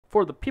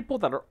For the people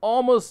that are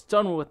almost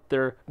done with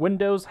their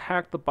Windows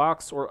Hack the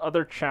Box or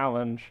other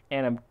challenge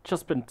and have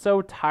just been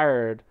so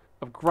tired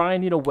of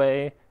grinding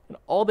away and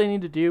all they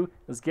need to do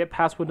is get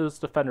past Windows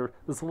Defender,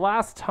 this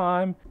last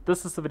time,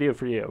 this is the video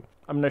for you.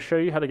 I'm going to show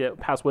you how to get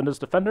past Windows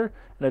Defender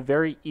in a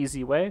very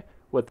easy way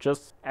with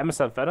just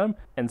Msfvenom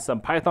and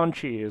some Python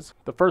cheese.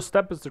 The first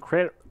step is to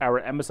create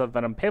our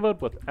Msfvenom payload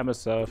with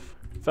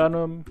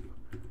Msfvenom.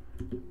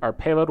 Our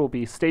payload will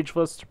be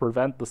stageless to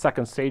prevent the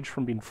second stage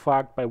from being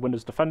flagged by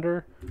Windows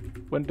Defender.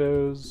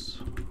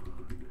 Windows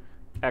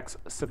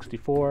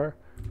x64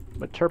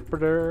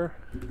 interpreter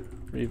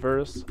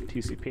reverse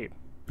TCP.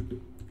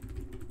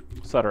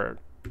 Set our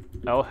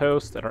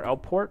lhost and our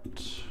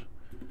lport,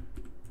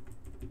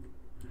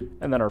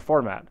 and then our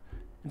format.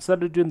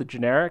 Instead of doing the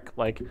generic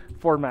like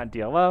format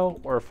DLL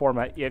or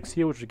format exe,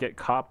 which would get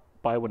caught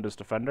by Windows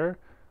Defender,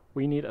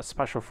 we need a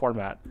special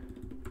format.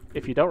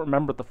 If you don't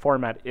remember what the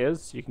format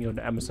is, you can go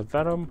to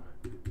Msfvenom,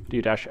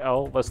 do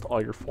 -l, list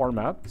all your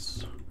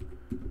formats,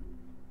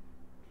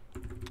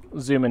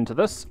 zoom into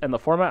this, and the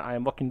format I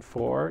am looking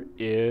for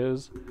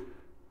is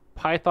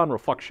Python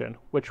reflection,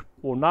 which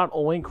will not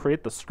only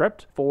create the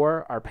script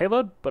for our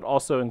payload, but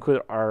also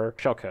include our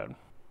shellcode.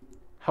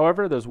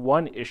 However, there's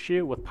one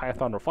issue with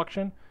Python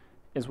reflection,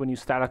 is when you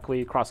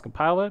statically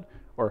cross-compile it,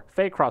 or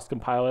fake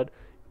cross-compile it,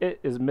 it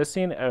is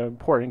missing an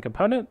important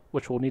component,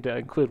 which we'll need to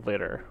include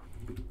later.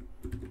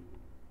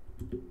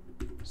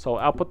 So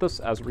I'll output this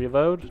as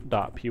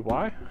reload.py.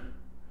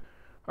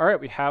 All right,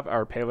 we have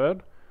our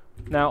payload.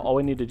 Now all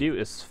we need to do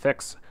is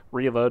fix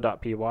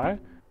reload.py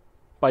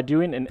by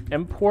doing an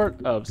import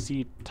of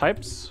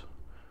ctypes.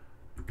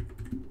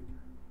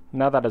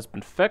 Now that has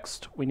been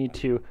fixed, we need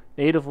to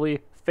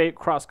natively fake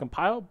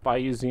cross-compile by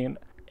using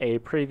a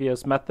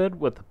previous method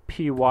with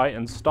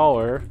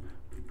PyInstaller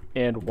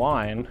and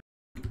wine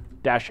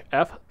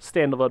 -f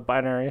standalone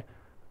binary,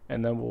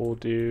 and then we'll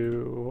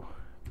do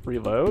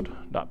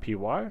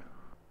reload.py.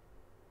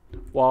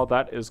 While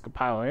that is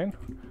compiling,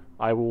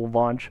 I will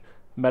launch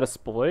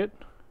Metasploit.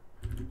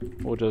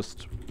 We'll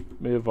just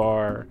move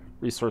our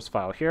resource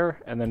file here,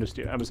 and then just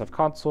do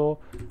Msfconsole,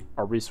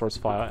 our resource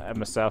file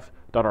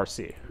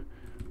msf.rc.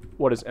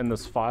 What is in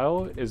this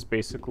file is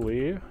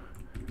basically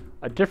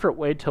a different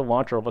way to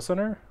launch our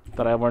listener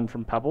that I learned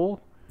from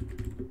Pebble.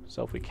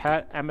 So if we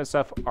cat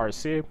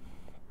msf.rc,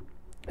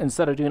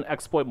 instead of doing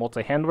exploit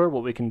multi-handler,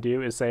 what we can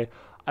do is say,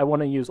 I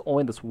want to use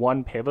only this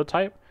one payload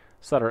type,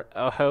 set our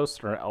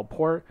lhost or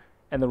lport,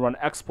 and then run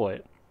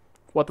exploit.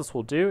 What this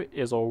will do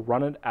is it'll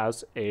run it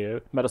as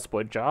a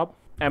Metasploit job.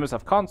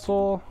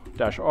 Msfconsole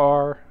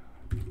 -r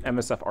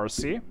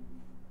msf.rc.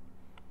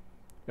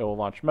 It will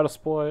launch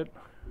Metasploit.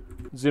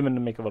 Zoom in to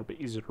make it a little bit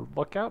easier to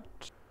look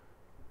at.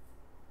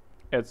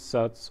 It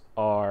sets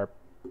our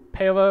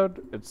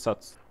payload, it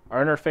sets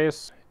our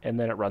interface, and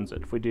then it runs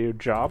it. If we do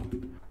job,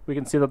 we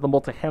can see that the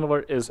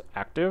multi-handler is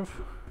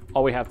active.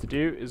 All we have to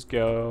do is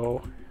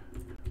go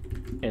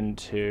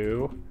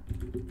into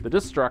the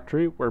dist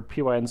directory where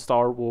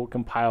PyInstaller will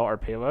compile our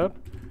payload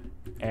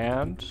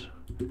and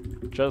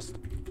just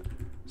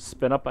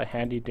spin up a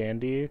handy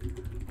dandy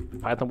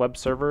Python web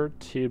server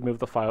to move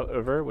the file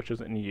over, which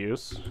isn't in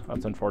use.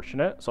 That's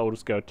unfortunate. So we'll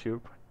just go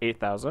to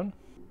 8000.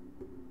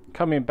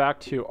 Coming back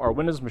to our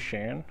Windows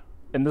machine,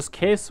 in this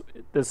case,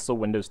 this is a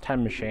Windows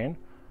 10 machine.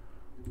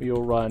 We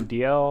will run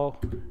DL.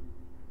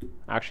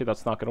 Actually,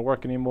 that's not going to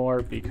work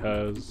anymore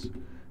because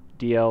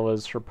DL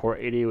is for port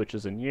 80, which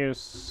is in use.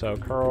 So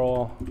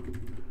curl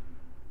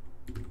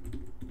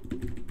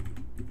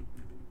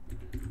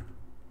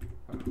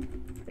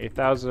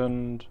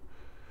 $8,000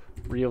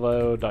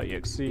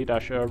 reload.exe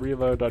 -o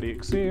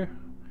reload.exe.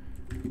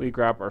 We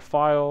grab our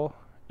file.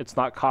 It's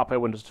not caught by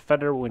Windows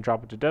Defender when we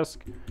drop it to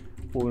disk.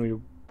 When we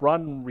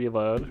run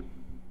reload,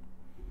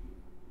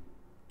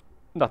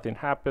 nothing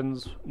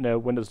happens. No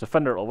Windows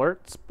Defender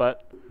alerts,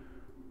 but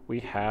we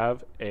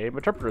have a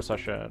interpreter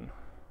session.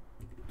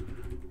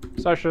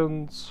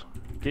 Sessions,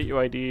 get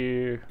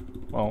UID,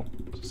 well,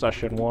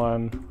 session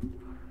 1,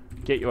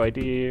 get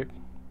UID,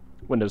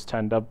 Windows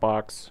 10 dev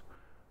box.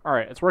 All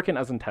right, it's working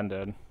as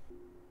intended.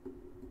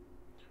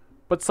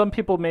 But some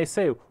people may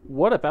say,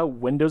 what about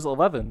Windows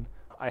 11?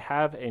 I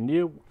have a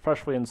new,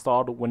 freshly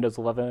installed Windows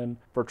 11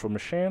 virtual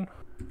machine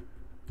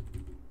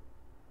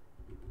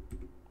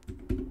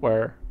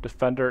where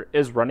Defender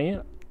is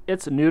running.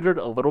 It's neutered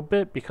a little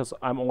bit because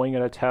I'm only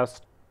going to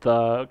test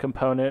the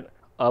component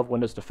of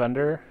Windows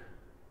Defender,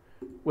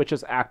 which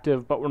is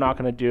active, but we're not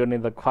going to do any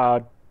of the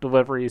cloud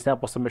delivery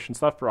sample submission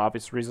stuff for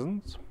obvious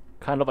reasons.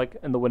 Kind of like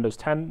in the Windows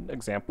 10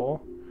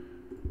 example.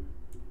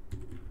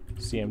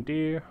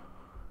 CMD,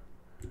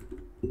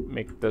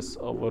 make this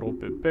a little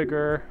bit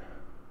bigger.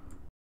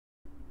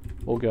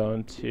 We'll go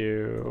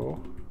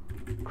into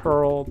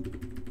curl.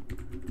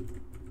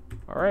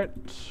 All right.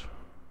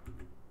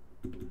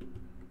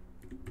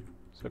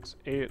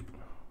 6.8.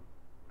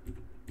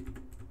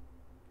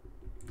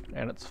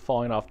 And it's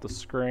falling off the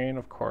screen,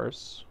 of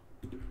course.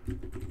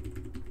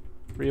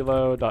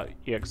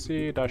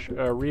 Reload.exe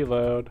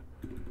 -reload.exe.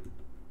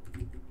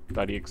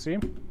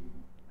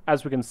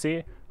 As we can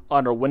see,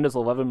 on our Windows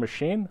 11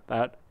 machine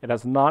that it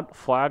has not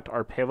flagged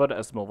our payload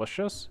as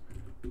malicious.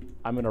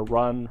 I'm going to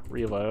run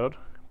reload,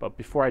 but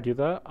before I do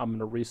that, I'm going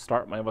to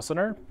restart my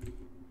listener.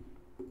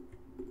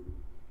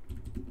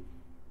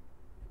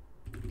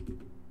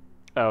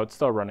 Oh, it's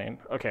still running.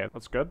 Okay,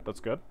 that's good.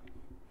 That's good.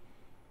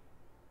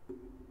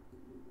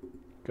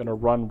 Gonna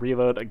run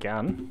reload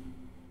again.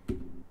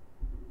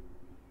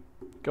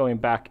 Going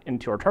back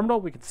into our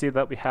terminal, we can see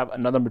that we have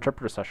another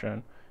Meterpreter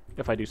session.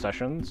 If I do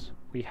sessions,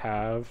 we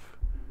have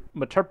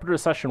Meterpreter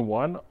session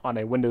 1 on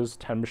a Windows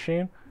 10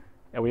 machine,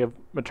 and we have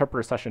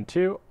Meterpreter session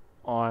 2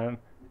 on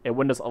a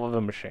Windows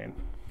 11 machine.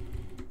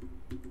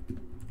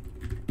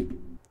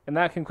 And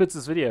that concludes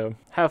this video.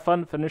 Have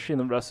fun finishing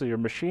the rest of your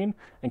machine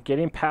and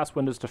getting past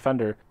Windows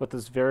Defender with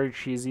this very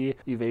cheesy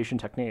evasion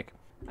technique.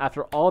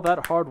 After all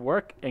that hard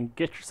work, and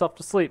get yourself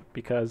to sleep,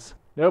 because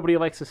nobody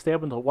likes to stay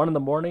up until 1 in the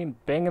morning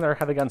banging their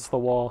head against the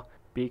wall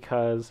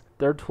because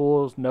their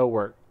tools no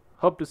work.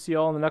 Hope to see you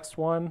all in the next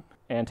one,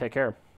 and take care.